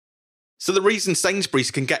So the reason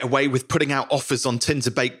Sainsbury's can get away with putting out offers on tins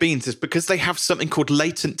of baked beans is because they have something called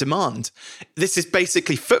latent demand. This is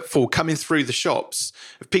basically footfall coming through the shops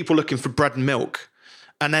of people looking for bread and milk.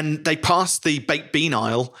 And then they pass the baked bean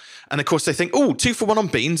aisle. And of course they think, oh, 2 for 1 on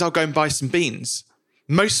beans, I'll go and buy some beans.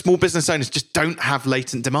 Most small business owners just don't have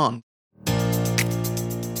latent demand.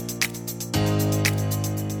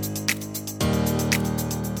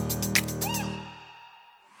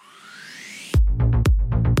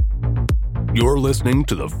 You're listening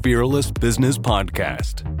to the Fearless Business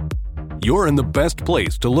Podcast. You're in the best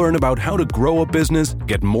place to learn about how to grow a business,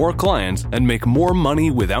 get more clients, and make more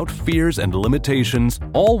money without fears and limitations,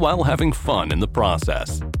 all while having fun in the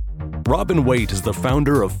process. Robin Waite is the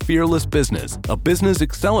founder of Fearless Business, a business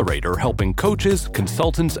accelerator helping coaches,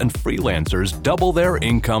 consultants, and freelancers double their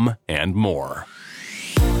income and more.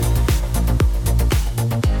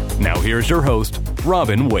 Now here's your host,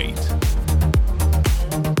 Robin Waite.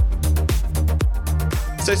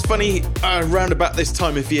 So it's funny, around about this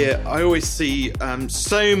time of year, I always see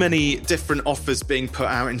so many different offers being put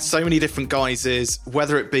out in so many different guises,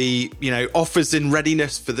 whether it be, offers in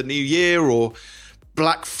readiness for the new year or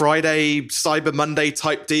Black Friday, Cyber Monday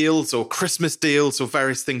type deals or Christmas deals or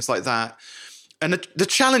various things like that. And the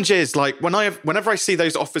challenge is, whenever I see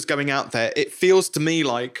those offers going out there, it feels to me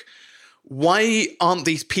like, why aren't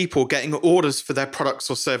these people getting orders for their products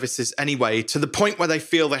or services anyway, to the point where they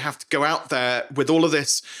feel they have to go out there with all of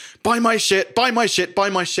this, buy my shit, buy my shit, buy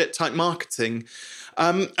my shit type marketing?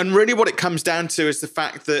 And really what it comes down to is the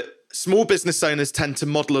fact that small business owners tend to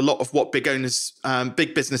model a lot of what big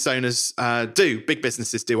businesses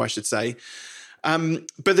do, I should say.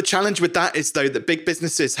 But the challenge with that is, though, that big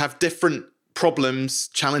businesses have different problems,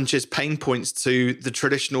 challenges, pain points to the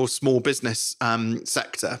traditional small business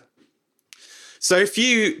sector. So if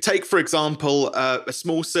you take, for example, a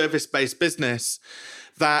small service-based business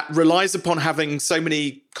that relies upon having so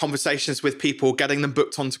many conversations with people, getting them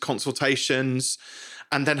booked onto consultations,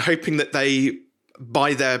 and then hoping that they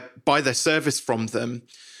buy their service from them.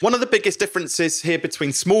 One of the biggest differences here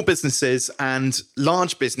between small businesses and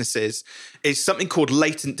large businesses is something called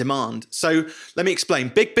latent demand. So let me explain.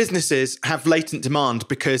 Big businesses have latent demand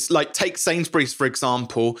because, take Sainsbury's, for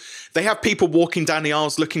example, they have people walking down the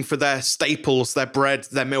aisles looking for their staples, their bread,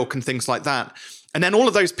 their milk and things like that. And then all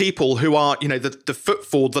of those people who are, the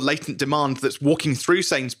footfall, the latent demand that's walking through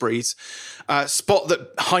Sainsbury's, spot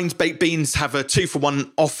that Heinz baked beans have a 2 for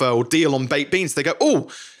 1 offer or deal on baked beans. They go, oh,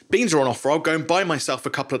 beans are on offer. I'll go and buy myself a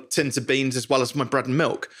couple of tins of beans as well as my bread and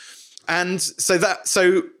milk. And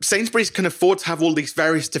so Sainsbury's can afford to have all these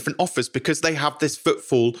various different offers because they have this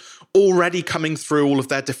footfall already coming through all of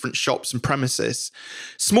their different shops and premises.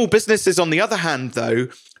 Small businesses, on the other hand, though,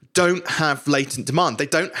 don't have latent demand. They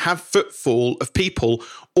don't have footfall of people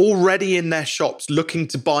already in their shops looking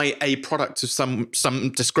to buy a product of some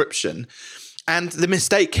description. And the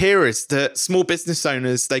mistake here is that small business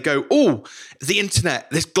owners, they go, oh, the internet,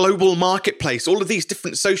 this global marketplace, all of these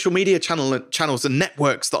different social media channels and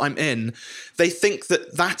networks that I'm in, they think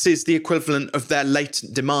that is the equivalent of their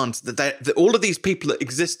latent demand, that all of these people that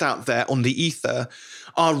exist out there on the ether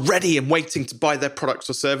are ready and waiting to buy their products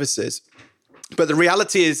or services. But the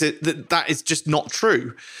reality is that is just not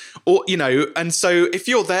true. And so if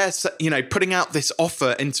you're there, putting out this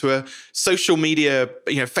offer into a social media,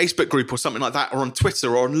 Facebook group or something like that, or on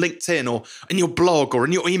Twitter or on LinkedIn or in your blog or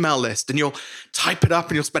in your email list, and you'll type it up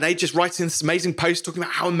and you'll spend ages writing this amazing post talking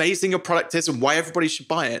about how amazing your product is and why everybody should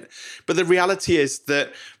buy it. But the reality is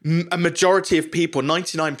that a majority of people,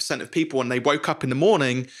 99% of people, when they woke up in the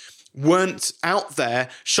morning, weren't out there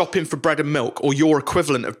shopping for bread and milk or your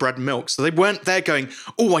equivalent of bread and milk. So they weren't there going,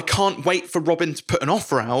 oh, I can't wait for Robin to put an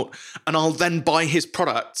offer out and I'll then buy his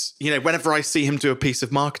product, whenever I see him do a piece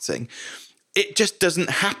of marketing. It just doesn't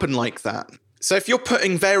happen like that. So if you're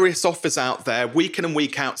putting various offers out there week in and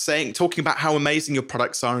week out, talking about how amazing your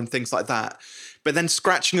products are and things like that, but then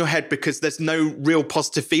scratching your head because there's no real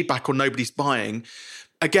positive feedback or nobody's buying,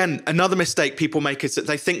 again, another mistake people make is that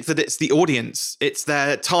they think that it's the audience, it's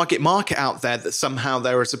their target market out there that somehow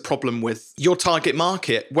there is a problem with your target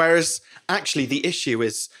market, whereas actually the issue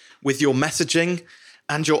is with your messaging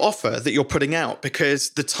and your offer that you're putting out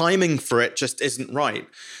because the timing for it just isn't right.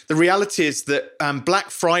 The reality is that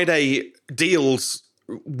Black Friday deals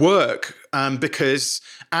work because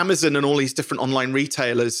Amazon and all these different online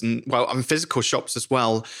retailers and physical shops as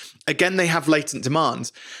well, again, they have latent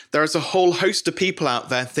demand. There is a whole host of people out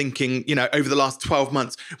there thinking, over the last 12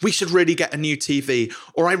 months, we should really get a new TV,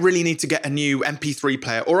 or I really need to get a new MP3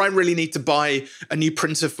 player, or I really need to buy a new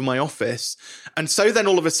printer for my office. And so then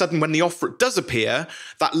all of a sudden, when the offer does appear,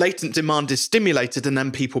 that latent demand is stimulated and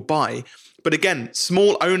then people buy. But again,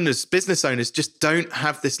 small owners, business owners just don't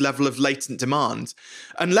have this level of latent demand.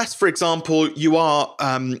 Unless, for example, you are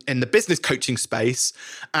in the business coaching space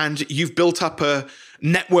and you've built up a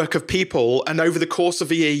network of people, and over the course of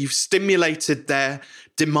a year, you've stimulated their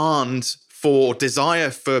demand for desire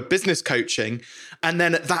for business coaching. And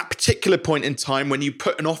then at that particular point in time, when you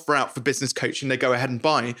put an offer out for business coaching, they go ahead and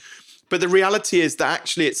buy. But the reality is that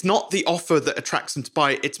actually it's not the offer that attracts them to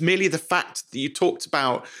buy. It's merely the fact that you talked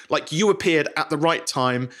about, like you appeared at the right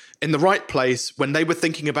time in the right place when they were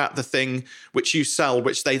thinking about the thing which you sell,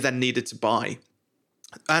 which they then needed to buy.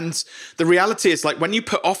 And the reality is, like, when you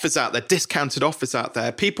put offers out there, discounted offers out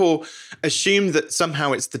there, people assume that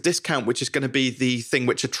somehow it's the discount which is going to be the thing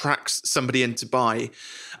which attracts somebody in to buy.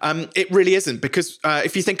 It really isn't, because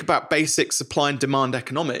if you think about basic supply and demand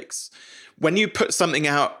economics, when you put something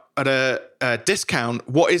out at a discount,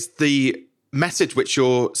 what is the message which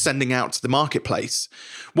you're sending out to the marketplace?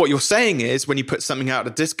 What you're saying is, when you put something out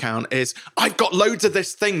at a discount, is I've got loads of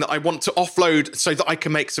this thing that I want to offload so that I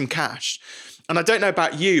can make some cash. And I don't know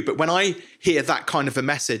about you, but when I hear that kind of a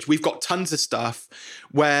message, we've got tons of stuff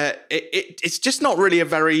where it's just not really a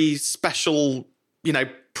very special,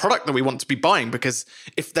 product that we want to be buying, because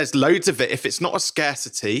if there's loads of it, if it's not a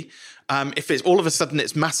scarcity, if it's all of a sudden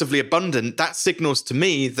it's massively abundant, that signals to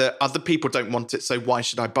me that other people don't want it. So why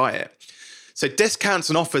should I buy it? So discounts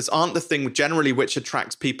and offers aren't the thing generally which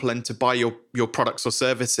attracts people in to buy your products or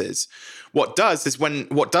services. What does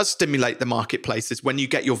stimulate the marketplace is when you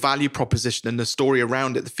get your value proposition and the story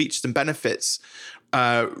around it, the features and benefits,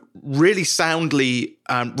 really soundly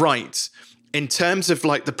right in terms of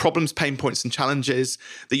like the problems, pain points, and challenges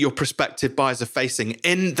that your prospective buyers are facing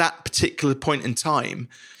in that particular point in time.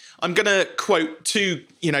 I'm going to quote two,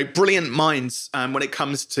 brilliant minds when it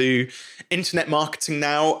comes to internet marketing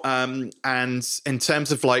now, and in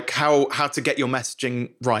terms of like how to get your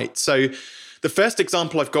messaging right. So the first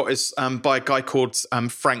example I've got is by a guy called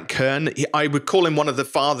Frank Kern. I would call him one of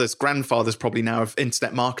the grandfathers probably now of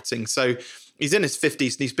internet marketing. So he's in his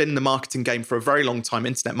 50s and he's been in the marketing game for a very long time,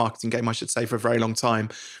 internet marketing game, I should say, for a very long time.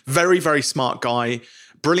 Very, very smart guy,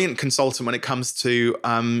 brilliant consultant when it comes to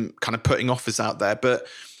kind of putting offers out there. But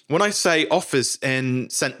when I say offers in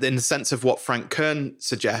the sense of what Frank Kern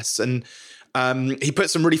suggests, and he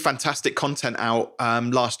put some really fantastic content out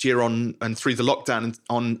last year and through the lockdown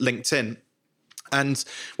on LinkedIn. And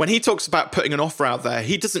when he talks about putting an offer out there,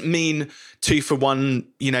 he doesn't mean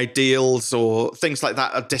 2-for-1, deals or things like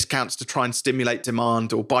that, or discounts to try and stimulate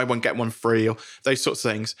demand, or buy one, get one free, or those sorts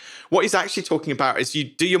of things. What he's actually talking about is you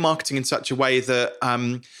do your marketing in such a way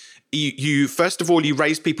that you first of all, you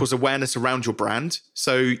raise people's awareness around your brand.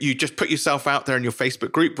 So you just put yourself out there in your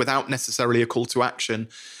Facebook group without necessarily a call to action.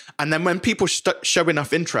 And then when people show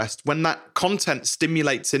enough interest, when that content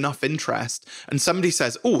stimulates enough interest and somebody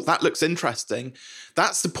says, oh, that looks interesting,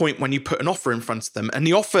 that's the point when you put an offer in front of them. And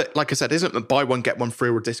the offer, like I said, isn't a buy one, get one free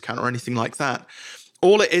or a discount or anything like that.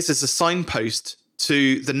 All it is a signpost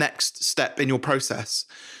to the next step in your process.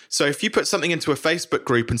 So if you put something into a Facebook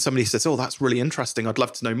group and somebody says, oh, that's really interesting, I'd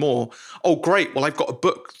love to know more. Oh, great. Well, I've got a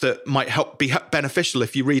book that might help be beneficial.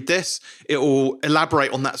 If you read this, it will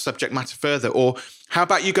elaborate on that subject matter further. Or how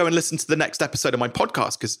about you go and listen to the next episode of my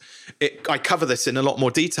podcast, because I cover this in a lot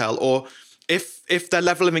more detail. Or if their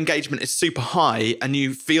level of engagement is super high and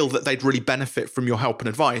you feel that they'd really benefit from your help and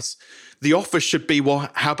advice, the offer should be, well,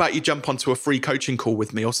 how about you jump onto a free coaching call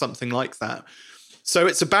with me or something like that. So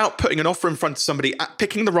it's about putting an offer in front of somebody, at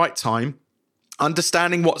picking the right time,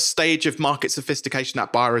 understanding what stage of market sophistication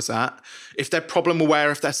that buyer is at, if they're problem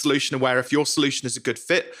aware, if they're solution aware, if your solution is a good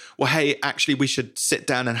fit, well, hey, actually, we should sit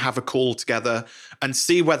down and have a call together and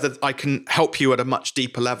see whether I can help you at a much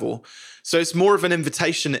deeper level. So it's more of an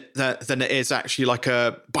invitation than it is actually like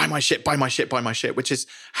a buy my shit, buy my shit, buy my shit, which is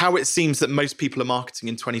how it seems that most people are marketing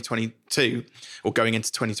in 2022 or going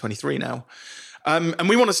into 2023 now. And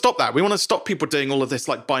we want to stop that. We want to stop people doing all of this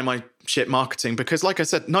like buy my shit marketing, because like I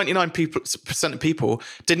said, 99% of people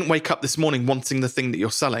didn't wake up this morning wanting the thing that you're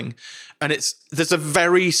selling. And there's a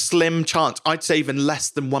very slim chance, I'd say even less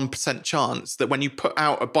than 1% chance, that when you put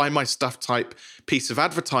out a buy my stuff type piece of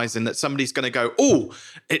advertising that somebody's going to go, oh,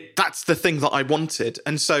 that's the thing that I wanted.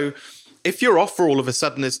 And so if your offer all of a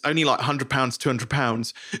sudden is only like £100,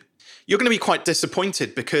 £200, you're going to be quite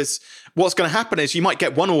disappointed, because what's going to happen is you might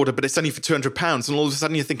get one order, but it's only for £200. And all of a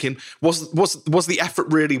sudden you're thinking, was the effort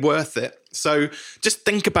really worth it? So just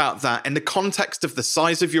think about that in the context of the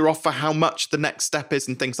size of your offer, how much the next step is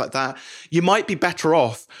and things like that. You might be better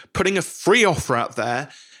off putting a free offer out there,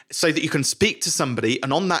 so that you can speak to somebody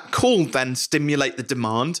and on that call then stimulate the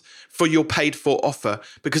demand for your paid for offer,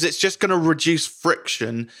 because it's just going to reduce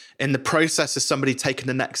friction in the process of somebody taking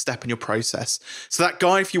the next step in your process. So that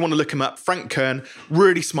guy, if you want to look him up, Frank Kern,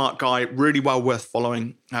 really smart guy, really well worth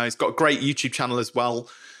following. He's got a great YouTube channel as well.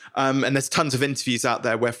 And there's tons of interviews out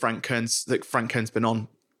there where Frank Kern's been on.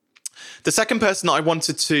 The second person that I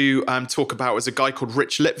wanted to talk about was a guy called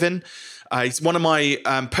Rich Litvin. He's one of my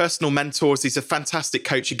personal mentors. He's a fantastic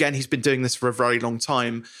coach. Again, he's been doing this for a very long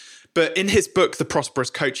time. But in his book, The Prosperous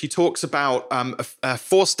Coach, he talks about a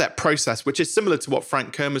four-step process, which is similar to what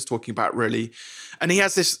Frank Kern was talking about, really. And he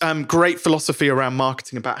has this great philosophy around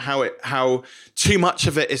marketing about how too much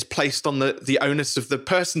of it is placed on the onus of the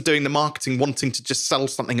person doing the marketing wanting to just sell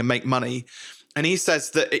something and make money. And he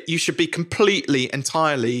says that you should be completely,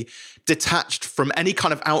 entirely detached from any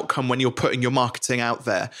kind of outcome when you're putting your marketing out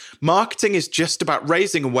there. Marketing is just about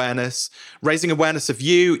raising awareness of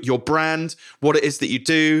you, your brand, what it is that you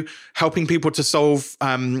do, helping people to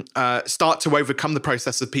start to overcome the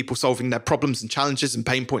process of people solving their problems and challenges and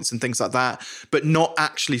pain points and things like that, but not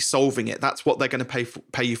actually solving it. That's what they're going to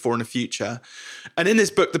pay you for in the future. And in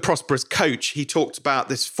his book, The Prosperous Coach, he talked about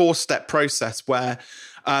this four-step process where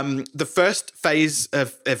the first phase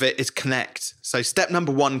of it is connect. So step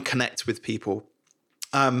number one, connect with people.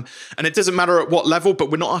 And it doesn't matter at what level,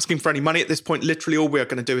 but we're not asking for any money at this point. Literally all we're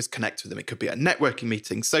going to do is connect with them. It could be a networking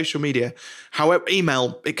meeting, social media, however,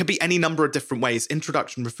 email. It could be any number of different ways,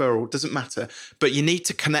 introduction, referral, doesn't matter. But you need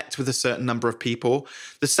to connect with a certain number of people.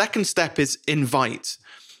 The second step is invite.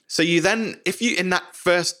 So you then, if you, in that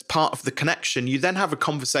first part of the connection, you then have a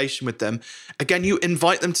conversation with them. Again, you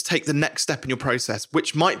invite them to take the next step in your process,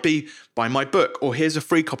 which might be buy my book, or here's a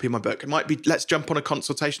free copy of my book. It might be, let's jump on a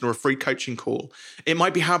consultation or a free coaching call. It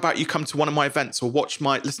might be, how about you come to one of my events or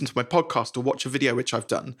listen to my podcast or watch a video, which I've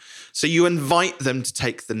done. So you invite them to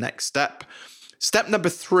take the next step. Step number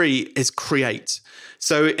 3 is create.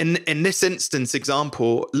 So in this instance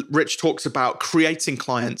example, Rich talks about creating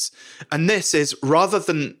clients. And this is rather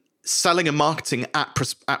than selling and marketing at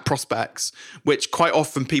prospects, which quite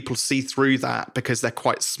often people see through that because they're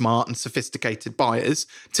quite smart and sophisticated buyers.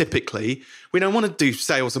 Typically, we don't want to do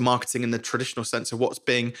sales and marketing in the traditional sense of what's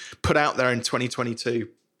being put out there in 2022.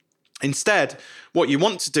 Instead, what you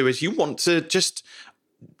want to do is you want to just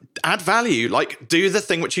add value, like do the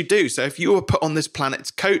thing which you do. So if you were put on this planet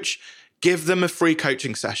to coach, give them a free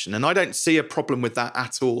coaching session. And I don't see a problem with that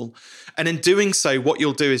at all. And in doing so, what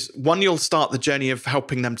you'll do is, one, you'll start the journey of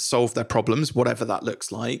helping them to solve their problems, whatever that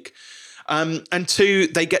looks like. And 2,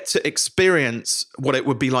 they get to experience what it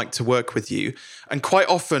would be like to work with you. And quite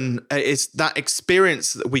often it's that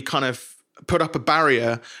experience that we kind of put up a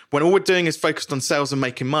barrier when all we're doing is focused on sales and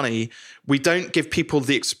making money. We don't give people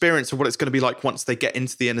the experience of what it's going to be like once they get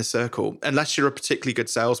into the inner circle, unless you're a particularly good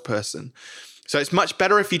salesperson. So it's much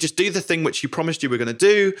better if you just do the thing which you promised you were going to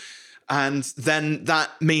do, and then that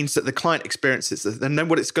means that the client experiences it, and then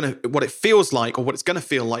what it feels like, or what it's going to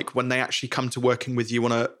feel like when they actually come to working with you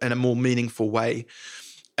in a more meaningful way.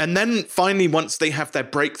 And then finally, once they have their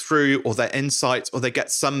breakthrough or their insights, or they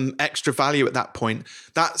get some extra value at that point,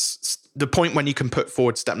 that's the point when you can put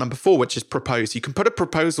forward step number 4, which is propose. You can put a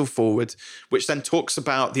proposal forward, which then talks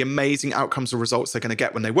about the amazing outcomes or results they're going to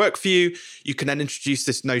get when they work for you. You can then introduce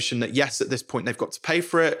this notion that, yes, at this point, they've got to pay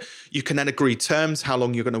for it. You can then agree terms, how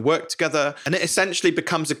long you're going to work together. And it essentially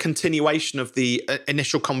becomes a continuation of the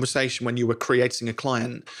initial conversation when you were creating a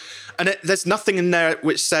client. And there's nothing in there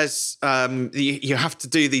which says you have to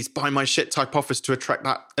do these buy my shit type offers to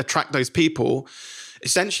attract those people.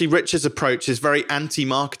 Essentially, Rich's approach is very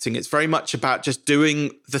anti-marketing. It's very much about just doing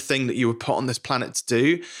the thing that you were put on this planet to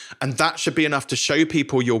do. And that should be enough to show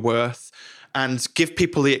people your worth and give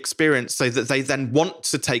people the experience so that they then want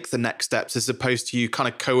to take the next steps, as opposed to you kind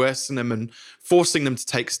of coercing them and forcing them to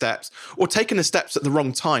take steps, or taking the steps at the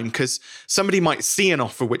wrong time, because somebody might see an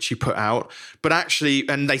offer which you put out, but actually,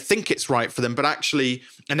 and they think it's right for them, but actually,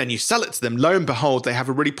 and then you sell it to them, lo and behold, they have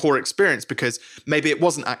a really poor experience because maybe it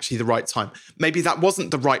wasn't actually the right time. Maybe that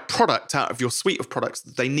wasn't the right product out of your suite of products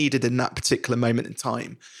that they needed in that particular moment in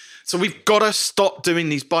time. So we've got to stop doing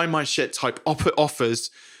these buy my shit type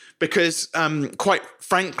offers, because quite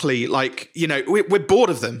frankly, like, you know, we're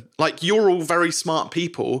bored of them. Like, you're all very smart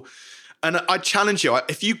people. And I challenge you,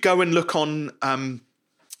 if you go and look on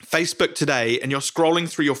Facebook today and you're scrolling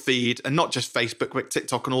through your feed, and not just Facebook, but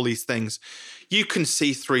TikTok and all these things, you can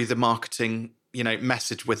see through the marketing, you know,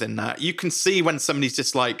 message within that. You can see when somebody's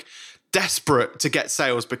just like desperate to get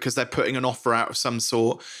sales because they're putting an offer out of some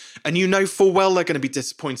sort. And you know full well they're going to be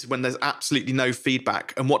disappointed when there's absolutely no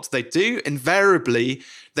feedback. And what do? Invariably,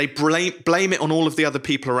 they blame it on all of the other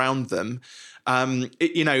people around them.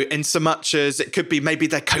 In so much as it could be maybe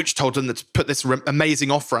their coach told them to put this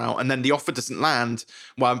amazing offer out and then the offer doesn't land.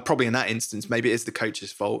 Well, probably in that instance, maybe it is the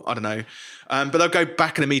coach's fault. I don't know. But they'll go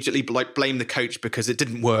back and immediately blame the coach because it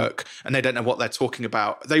didn't work and they don't know what they're talking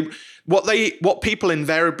about. What people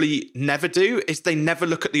invariably never do is they never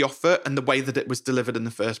look at the offer and the way that it was delivered in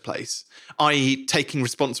the first place, i.e. taking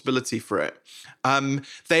responsibility for it.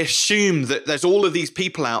 They assume that there's all of these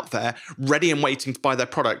people out there ready and waiting to buy their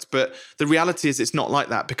product, but the reality is it's not like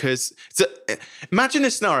that, because imagine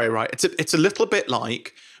a scenario, right? It's a little bit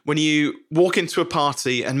like when you walk into a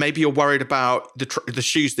party and maybe you're worried about the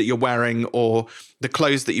shoes that you're wearing or the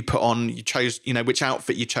clothes that you put on. You chose, which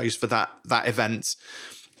outfit you chose for that event.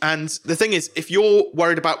 And the thing is, if you're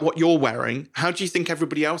worried about what you're wearing, how do you think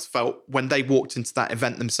everybody else felt when they walked into that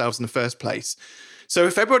event themselves in the first place? So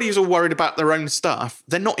if everybody's all worried about their own stuff,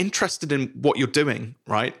 they're not interested in what you're doing,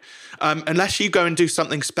 right? Unless you go and do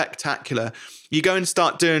something spectacular. You go and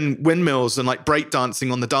start doing windmills and like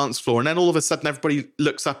breakdancing on the dance floor, and then all of a sudden everybody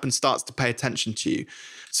looks up and starts to pay attention to you.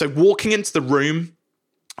 So walking into the room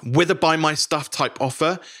with a buy my stuff type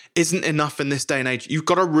offer isn't enough in this day and age. You've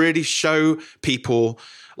got to really show people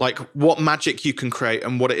like what magic you can create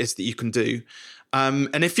and what it is that you can do.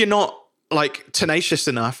 And if you're not like tenacious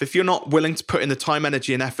enough, if you're not willing to put in the time,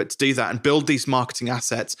 energy and effort to do that and build these marketing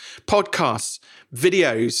assets, podcasts,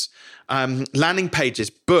 videos, landing pages,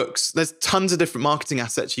 books, there's tons of different marketing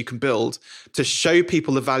assets you can build to show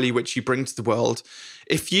people the value which you bring to the world.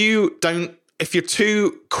 If you're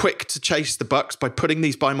too quick to chase the bucks by putting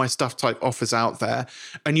these buy my stuff type offers out there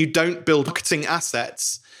and you don't build marketing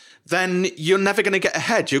assets, then you're never going to get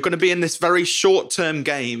ahead. You're going to be in this very short-term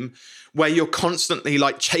game where you're constantly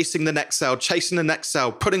like chasing the next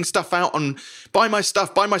sale, putting stuff out on buy my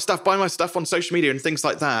stuff on social media and things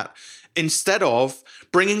like that, instead of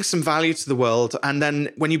bringing some value to the world. And then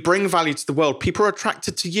when you bring value to the world, people are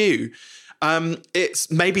attracted to you.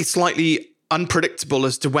 It's maybe slightly unpredictable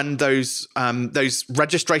as to when those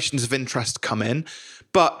registrations of interest come in.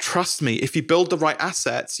 But trust me, if you build the right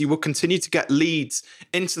assets, you will continue to get leads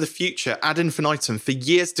into the future ad infinitum for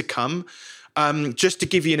years to come. Just to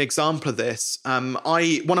give you an example of this,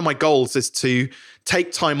 one of my goals is to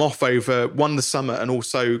take time off over the summer and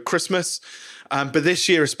also Christmas. But this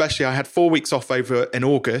year especially, I had 4 weeks off over in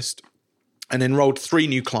August and enrolled 3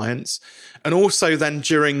 new clients. And also then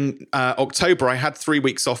during October, I had 3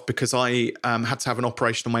 weeks off because I had to have an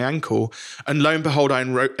operation on my ankle. And lo and behold, I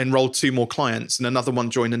enrolled 2 more clients and another one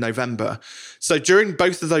joined in November. So during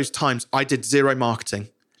both of those times, I did 0 marketing.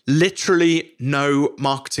 Literally no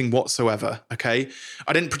marketing whatsoever. Okay.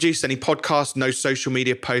 I didn't produce any podcasts, no social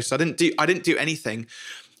media posts. I didn't do anything.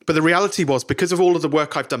 But the reality was, because of all of the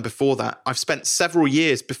work I've done before that, I've spent several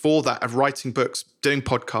years before that of writing books, doing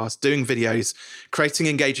podcasts, doing videos, creating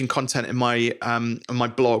engaging content in my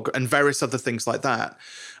blog and various other things like that.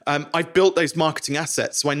 I've built those marketing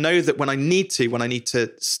assets. So I know that when I need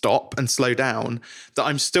to stop and slow down, that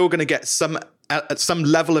I'm still going to get some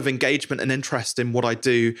level of engagement and interest in what I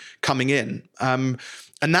do coming in.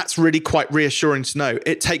 And that's really quite reassuring to know.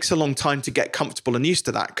 It takes a long time to get comfortable and used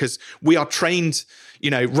to that, because we are trained,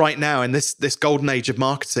 right now in this golden age of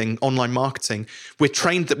marketing, online marketing, we're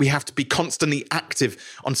trained that we have to be constantly active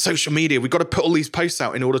on social media. We've got to put all these posts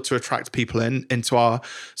out in order to attract people into our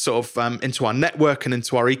into our network and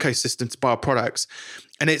into our ecosystem to buy our products.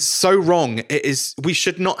 And it's so wrong. We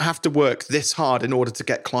should not have to work this hard in order to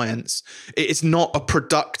get clients. It is not a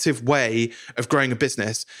productive way of growing a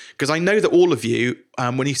business. Because I know that all of you,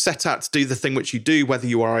 when you set out to do the thing which you do, whether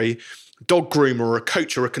you are a dog groomer or a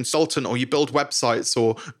coach or a consultant, or you build websites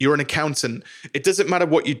or you're an accountant, it doesn't matter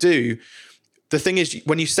what you do. The thing is,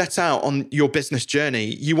 when you set out on your business journey,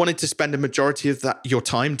 you wanted to spend a majority of your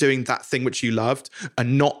time doing that thing which you loved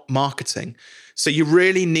and not marketing. So you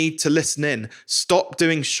really need to listen in. Stop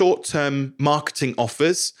doing short-term marketing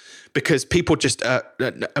offers because people just are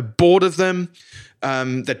bored of them.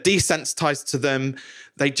 They're desensitized to them.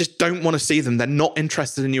 They just don't want to see them. They're not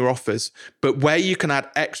interested in your offers. But where you can add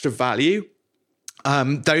extra value,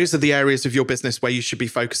 those are the areas of your business where you should be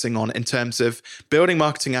focusing on in terms of building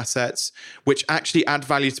marketing assets, which actually add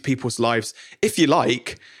value to people's lives. If you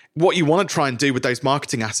like, what you want to try and do with those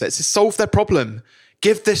marketing assets is solve their problem.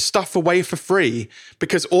 Give this stuff away for free,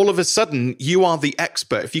 because all of a sudden you are the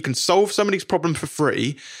expert. If you can solve somebody's problem for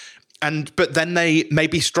free, but then they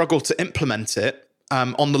maybe struggle to implement it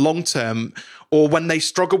on the long term, or when they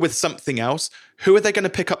struggle with something else, who are they going to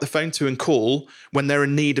pick up the phone to and call when they're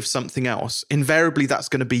in need of something else? Invariably, that's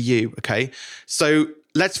going to be you, okay? So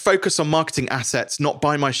let's focus on marketing assets, not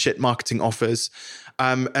buy my shit marketing offers,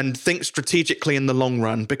 and think strategically in the long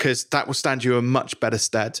run, because that will stand you a much better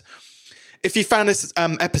stead. If you found this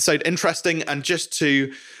episode interesting, and just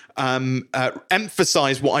to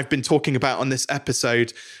emphasize what I've been talking about on this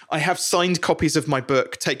episode, I have signed copies of my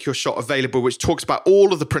book, Take Your Shot, available, which talks about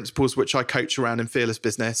all of the principles which I coach around in Fearless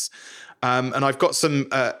Business. And I've got some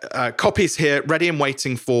copies here ready and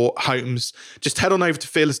waiting for homes. Just head on over to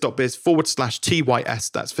fearless.biz/TYS.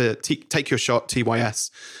 That's for Take Your Shot, TYS.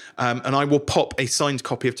 And I will pop a signed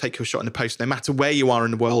copy of Take Your Shot in the post. No matter where you are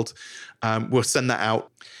in the world, we'll send that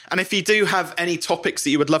out. And if you do have any topics that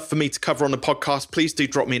you would love for me to cover on the podcast, please do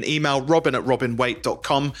drop me an email,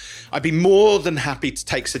 robin@robinwaite.com. I'd be more than happy to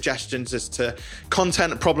take suggestions as to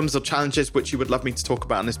content, problems, or challenges which you would love me to talk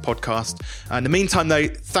about on this podcast. In the meantime, though,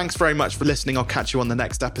 thanks very much for listening. I'll catch you on the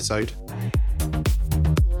next episode.